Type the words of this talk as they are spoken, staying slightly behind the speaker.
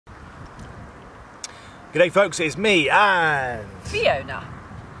G'day folks, it's me and Fiona.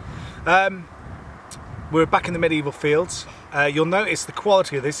 We're back in the medieval fields. You'll notice the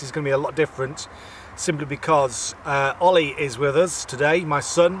quality of this is going to be a lot different simply because Ollie is with us today. My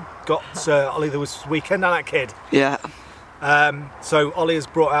son got Ollie this weekend, and that kid. Yeah. So Ollie has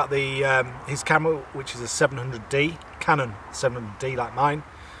brought out the his camera, which is a 700D, Canon 700D like mine.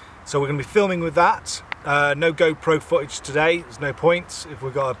 So we're going to be filming with that. No GoPro footage today, there's no point if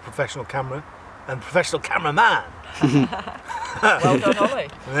we've got a professional camera and professional cameraman. Well done, Ollie.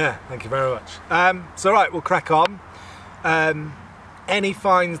 Yeah, thank you very much. So right, we'll crack on. Any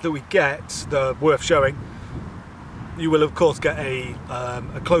finds that we get that are worth showing, you will of course get a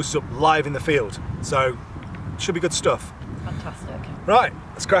close-up live in the field. So should be good stuff. Fantastic. Right,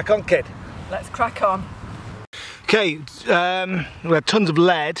 let's crack on, kid. Let's crack on. Okay, we had tons of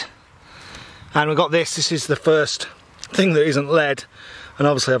lead, and we've got this. This is the first thing that isn't lead, and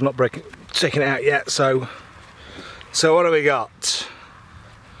obviously I've not taken it out yet. So what do we got?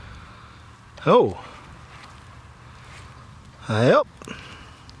 Oh, yep.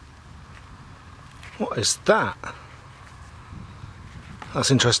 What is that?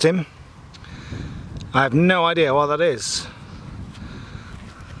 That's interesting. I have no idea what that is.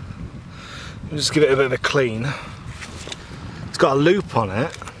 Let me just give it a bit of a clean. It's got a loop on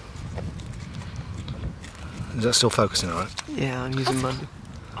it. Is that still focusing alright? Yeah, I'm using mine.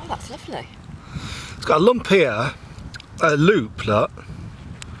 Oh, that's lovely. It's got a lump here, a loop, look,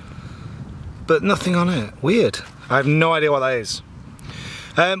 but nothing on it. Weird. I have no idea what that is.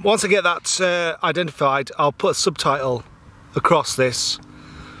 Once I get that identified, I'll put a subtitle across this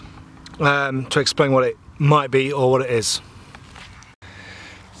to explain what it might be or what it is.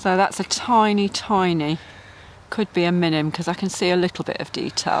 So that's a tiny, could be a minim because I can see a little bit of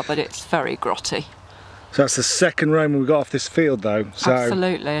detail, but it's very grotty. So that's the second Roman we got off this field though. So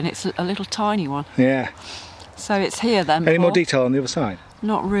absolutely, and it's a little tiny one. Yeah. So it's here then. Any more detail on the other side?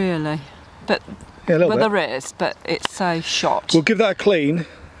 Not really, but yeah, a little bit. There is, but it's a shot. We'll give that a clean,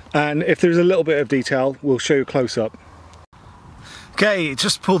 and if there's a little bit of detail, we'll show you a close-up. Okay,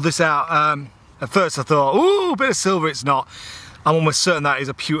 just pulled this out. At first I thought, ooh, a bit of silver. It's not. I'm almost certain that is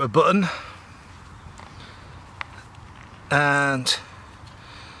a pewter button. And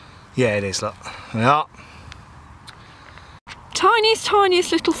yeah, it is, look. Yeah.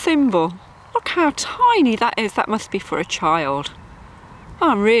 Tiniest little thimble. Look how tiny that is. That must be for a child.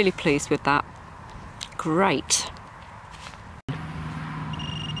 Oh, I'm really pleased with that. Great.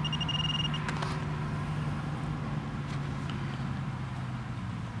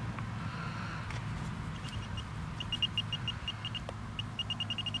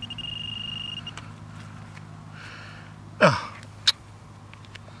 Oh.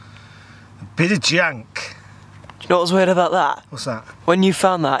 A bit of jank. Do you know what's weird about that? What's that? When you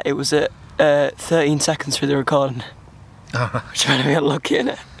found that, it was at 13 seconds through the recording. Oh. Trying to be unlucky,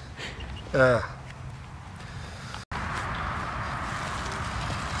 innit?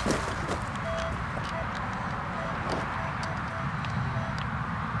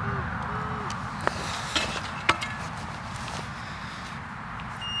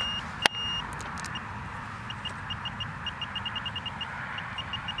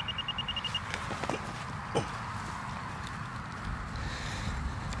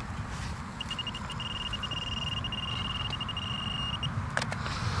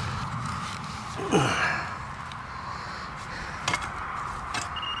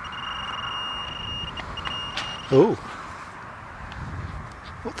 Oh,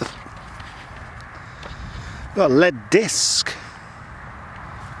 what the? Got a lead disc.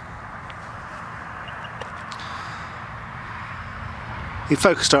 You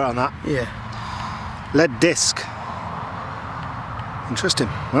focused on that? Yeah. Lead disc. Interesting.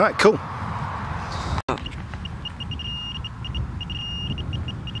 All right, cool.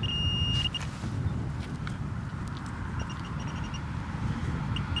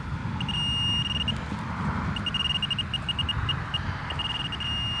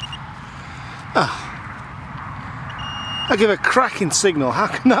 I give a cracking signal. How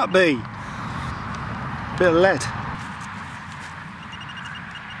can that be? Bit of lead.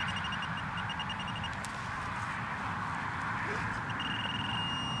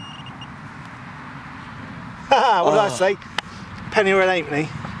 What did I say? Penny or an halfpenny?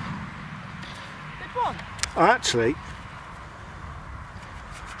 Good one. Oh, actually,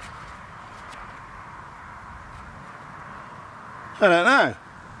 I don't know.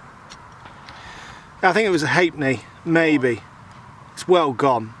 I think it was a halfpenny, maybe. It's well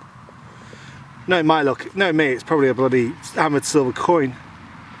gone. No, it might look. No, me. It's probably a bloody hammered silver coin.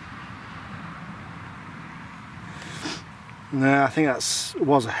 No, I think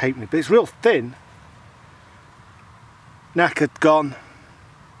was a halfpenny, but it's real thin. knackered, gone.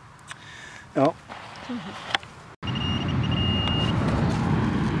 Oh.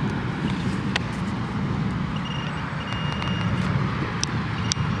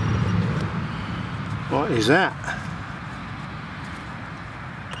 What is that?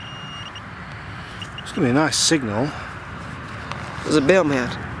 It's going to be a nice signal. There's a bit on my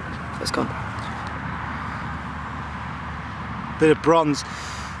head. It's gone. Bit of bronze.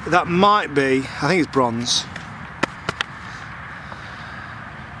 That might be, I think it's bronze.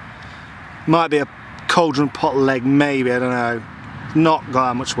 Might be a cauldron pot leg, maybe, I don't know. Not got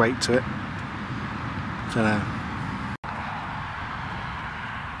that much weight to it. Don't know.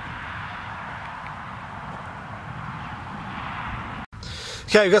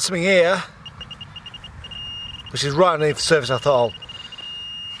 Okay, we've got something here, which is right underneath the surface. I thought I'll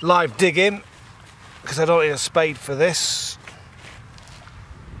live dig in, because I don't need a spade for this.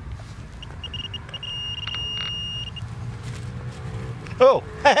 Oh,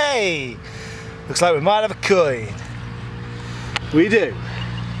 hey! Looks like we might have a coin. We do.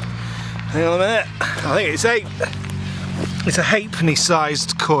 Hang on a minute. I think it's a halfpenny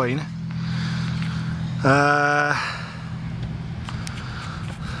sized coin.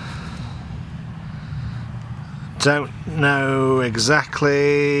 Don't know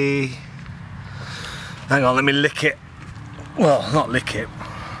exactly. Hang on, let me lick it. Well, not lick it.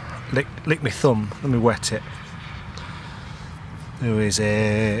 Lick my thumb. Let me wet it. Who is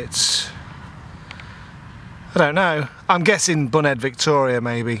it? I don't know. I'm guessing Bunhead, Victoria,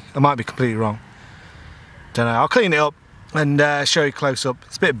 maybe. I might be completely wrong. Don't know. I'll clean it up and show you close up.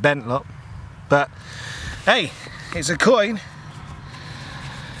 It's a bit bent, look. But hey, it's a coin.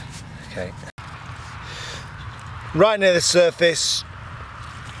 Okay. Right near the surface,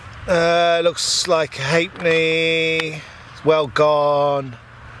 looks like a halfpenny, it's well gone.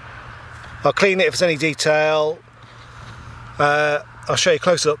 I'll clean it if there's any detail. I'll show you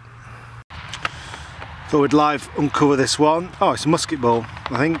close up. Thought we'd live uncover this one. Oh, it's a musket ball,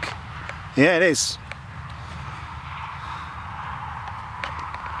 I think. Yeah, it is.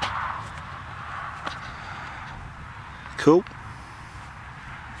 Cool.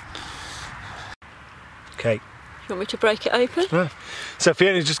 Okay. You want me to break it open? Yeah. So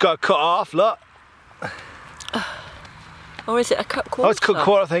Fiona's just got a cut off, look. Or is it a cut quarter? Oh, it's cut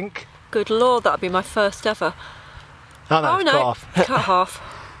quarter, I think. Good lord, that'd be my first ever. Oh no, it's no, cut off. Cut half.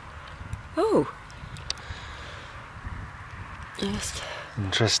 Oh. Just.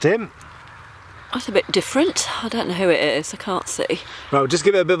 Interesting. That's a bit different. I don't know who it is, I can't see. Right, we'll just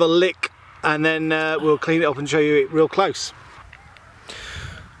give it a bit of a lick and then we'll clean it up and show you it real close.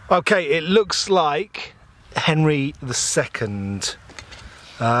 Okay, it looks like Henry II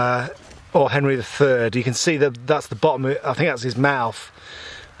or Henry III. You can see that that's the bottom of it. I think that's his mouth.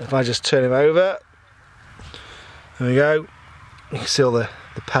 If I just turn him over, there we go. You can see all the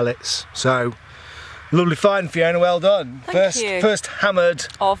pellets. So lovely find, Fiona, well done. Thank you. First hammered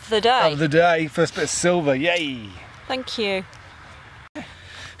of the day. Of the day. First bit of silver, yay. Thank you.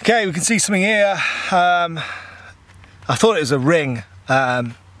 Okay, we can see something here. I thought it was a ring.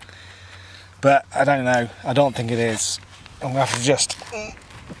 But I don't know, I don't think it is. I'm going to have to just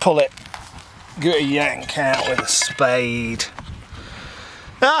pull it, give it a yank out with a spade.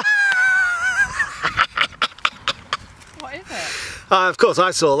 What is it? Of course I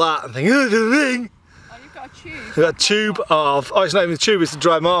saw that and think, oh, the ring! Oh, you've got a tube. I've got a tube of, oh, it's not even a tube, it's a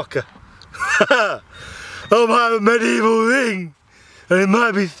dry marker. I might have a medieval ring and it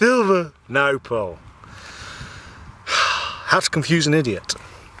might be silver. No, Paul. How to confuse an idiot.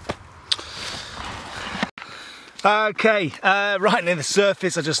 Okay, right near the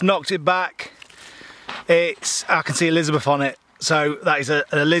surface, I just knocked it back. I can see Elizabeth on it, so that is a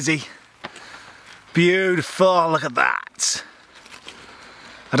Lizzy. Beautiful, look at that.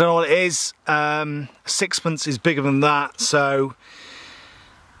 I don't know what it is. Sixpence is bigger than that, so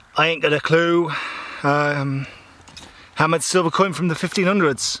I ain't got a clue. Hammered silver coin from the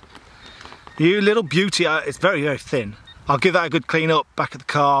 1500s. You little beauty, it's very, very thin. I'll give that a good clean up back at the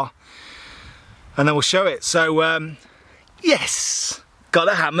car. And then we'll show it. So, yes, got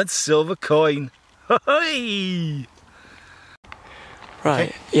a hammered silver coin. Right,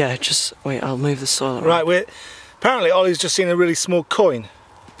 okay. Yeah, just wait, I'll move the soil Right, around. apparently Ollie's just seen a really small coin,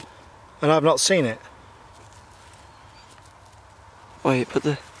 and I've not seen it. Wait, but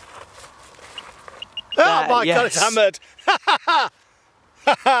the... Oh my God, it's hammered!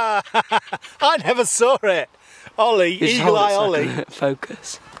 I never saw it. Ollie, eagle eye Ollie.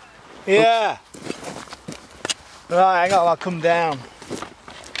 Focus. Yeah. Right, hang on, I'll come down.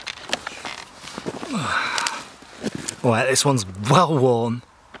 Alright, this one's well worn.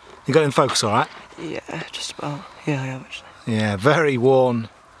 You got it in focus, alright? Yeah, just about. Yeah, I have actually. Yeah, very worn,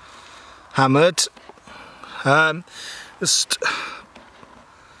 hammered. Just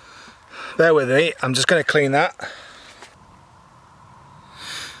bear with me, I'm just going to clean that.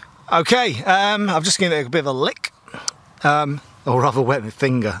 Okay, I've just given it a bit of a lick, or rather wet my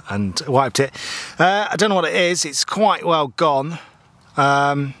finger and wiped it. I don't know what it is, it's quite well gone.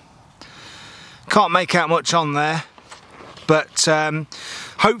 Can't make out much on there, but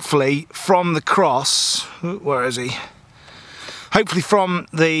hopefully from the cross, where is he? Hopefully from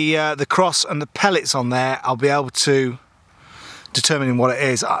the cross and the pellets on there, I'll be able to determine what it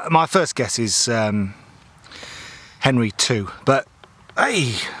is. My first guess is Henry 2, but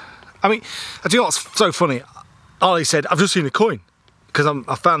hey, I mean, I do you know what's so funny? Ollie said, "I've just seen a coin," because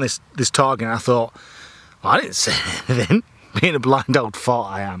I found this target and I thought, well, I didn't see anything. Being a blind old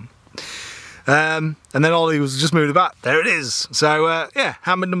fart I am. And then Ollie was just moving about. There it is. So yeah,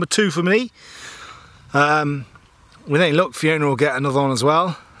 hammered number 2 for me. With any luck, Fiona will get another one as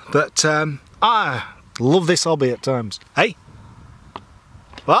well. But I love this hobby at times. Hey?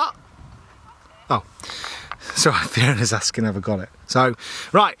 What? Oh. Sorry, Fiona's asking if I got it. So,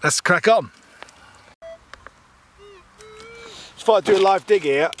 right, let's crack on. Just thought I'd do a live dig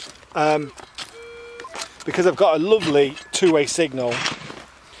here. Because I've got a lovely two-way signal.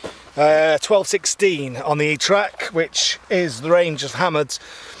 1216 on the E-track, which is the range of hammered.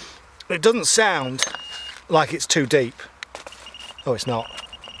 It doesn't sound like it's too deep. Oh, it's not.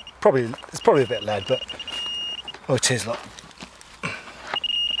 It's probably a bit lead, but oh, it is. Look.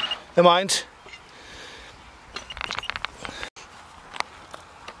 Never mind.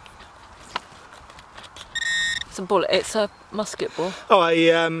 It's a bullet. It's a musket ball. Oh,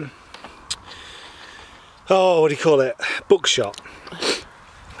 oh, what do you call it? Buckshot.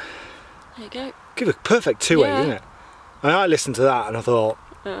 There you go. Give a perfect two-way, Yeah. doesn't it? And I listened to that and I thought,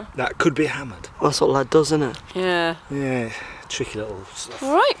 that could be hammered. That's what lead does, isn't it? Yeah. Yeah, tricky little stuff.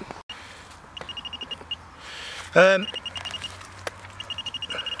 All right.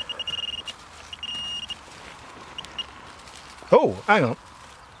 Oh, hang on.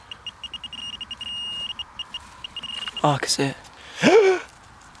 Oh, I can see it.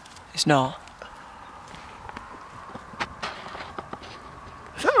 It's not.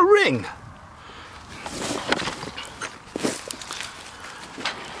 Is that a ring?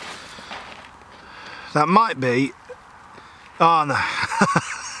 That might be. Oh no.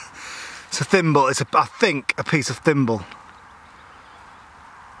 It's a thimble. It's I think a piece of thimble.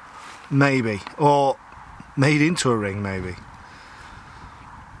 Maybe. Or made into a ring, maybe.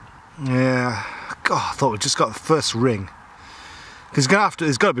 Yeah. God, I thought we just got the first ring. Because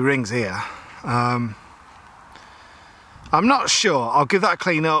there's got to be rings here. I'm not sure. I'll give that a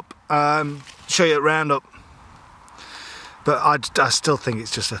clean up. Show you a roundup. But I still think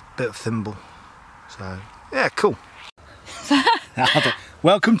it's just a bit of thimble. So, yeah, cool.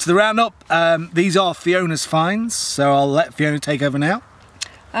 Welcome to the roundup. These are Fiona's finds, so I'll let Fiona take over now.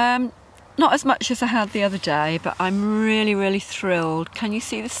 Not as much as I had the other day, but I'm really, really thrilled. Can you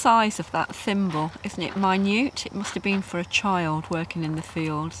see the size of that thimble? Isn't it minute? It must have been for a child working in the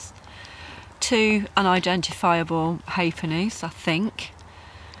fields. 2 unidentifiable halfpennies, I think.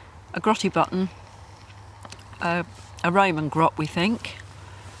 A grotty button. A Roman grot, we think.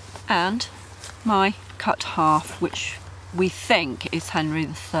 And my cut half, which we think is Henry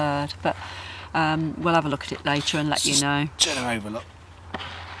III, but we'll have a look at it later and let you know. Turn her over, look.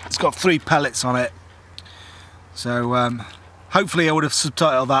 It's got 3 pellets on it, so hopefully I would have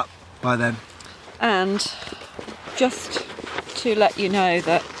subtitled that by then. And just to let you know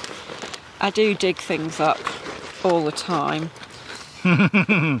that I do dig things up all the time.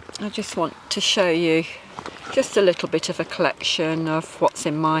 I just want to show you just a little bit of a collection of what's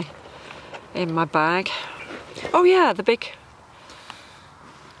in my bag. Oh yeah, the big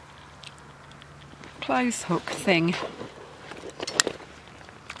clothes hook thing.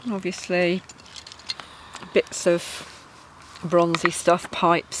 Obviously bits of bronzy stuff,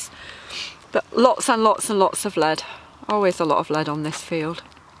 pipes, but lots and lots and lots of lead. Always a lot of lead on this field.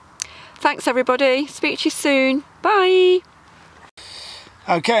 Thanks everybody, speak to you soon, bye.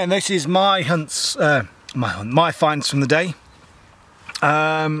 Okay, and this is my hunts, my finds from the day.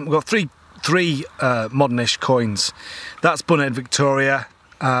 We've got three modernish coins. That's Bunhead Victoria.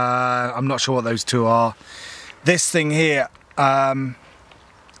 I'm not sure what those 2 are. This thing here,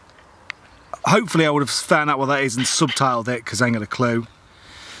 hopefully I would have found out what that is and subtitled it, because I ain't got a clue.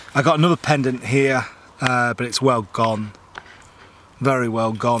 I got another pendant here, but it's well gone. Very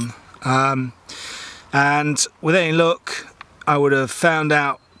well gone. And with any luck, I would have found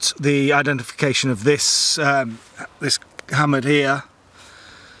out the identification of this this hammered here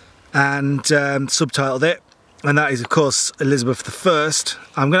and subtitled it. and that is of course Elizabeth I.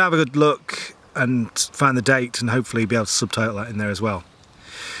 I'm going to have a good look and find the date and hopefully be able to subtitle that in there as well.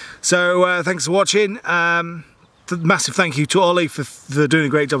 So thanks for watching. Massive thank you to Ollie for doing a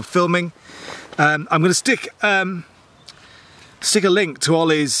great job of filming. I'm going to stick a link to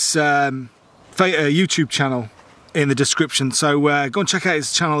Ollie's YouTube channel in the description, so go and check out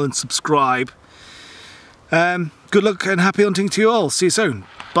his channel and subscribe. Good luck and happy hunting to you all. See you soon.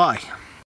 Bye.